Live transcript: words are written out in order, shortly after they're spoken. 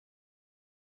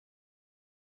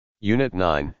Unit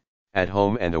 9, At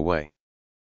Home and Away.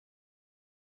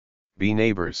 B.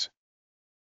 Neighbors.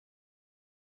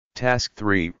 Task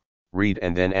 3, read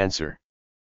and then answer.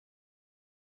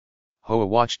 Hoa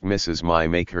watched Mrs. Mai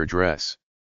make her dress.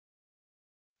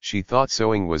 She thought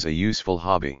sewing was a useful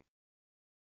hobby.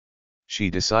 She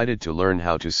decided to learn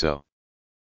how to sew.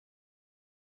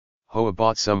 Hoa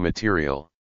bought some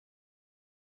material.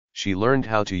 She learned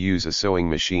how to use a sewing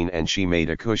machine and she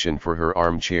made a cushion for her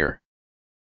armchair.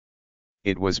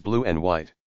 It was blue and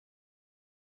white.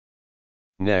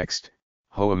 Next,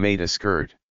 Hoa made a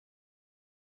skirt.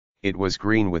 It was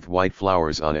green with white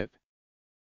flowers on it.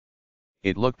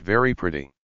 It looked very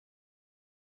pretty.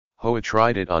 Hoa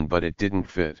tried it on but it didn't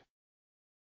fit.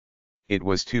 It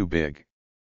was too big.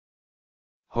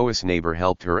 Hoa's neighbor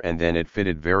helped her and then it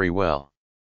fitted very well.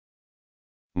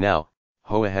 Now,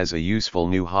 Hoa has a useful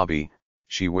new hobby,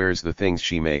 she wears the things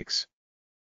she makes.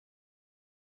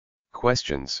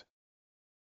 Questions.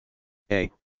 A.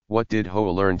 What did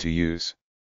Hoa learn to use?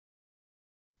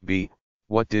 B.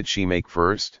 What did she make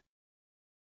first?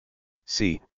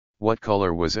 C. What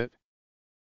color was it?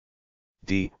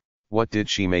 D. What did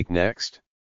she make next?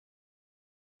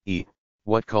 E.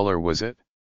 What color was it?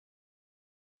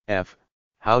 F.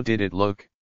 How did it look?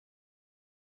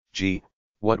 G.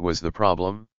 What was the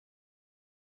problem?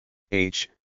 H.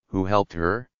 Who helped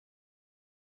her?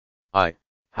 I.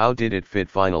 How did it fit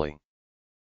finally?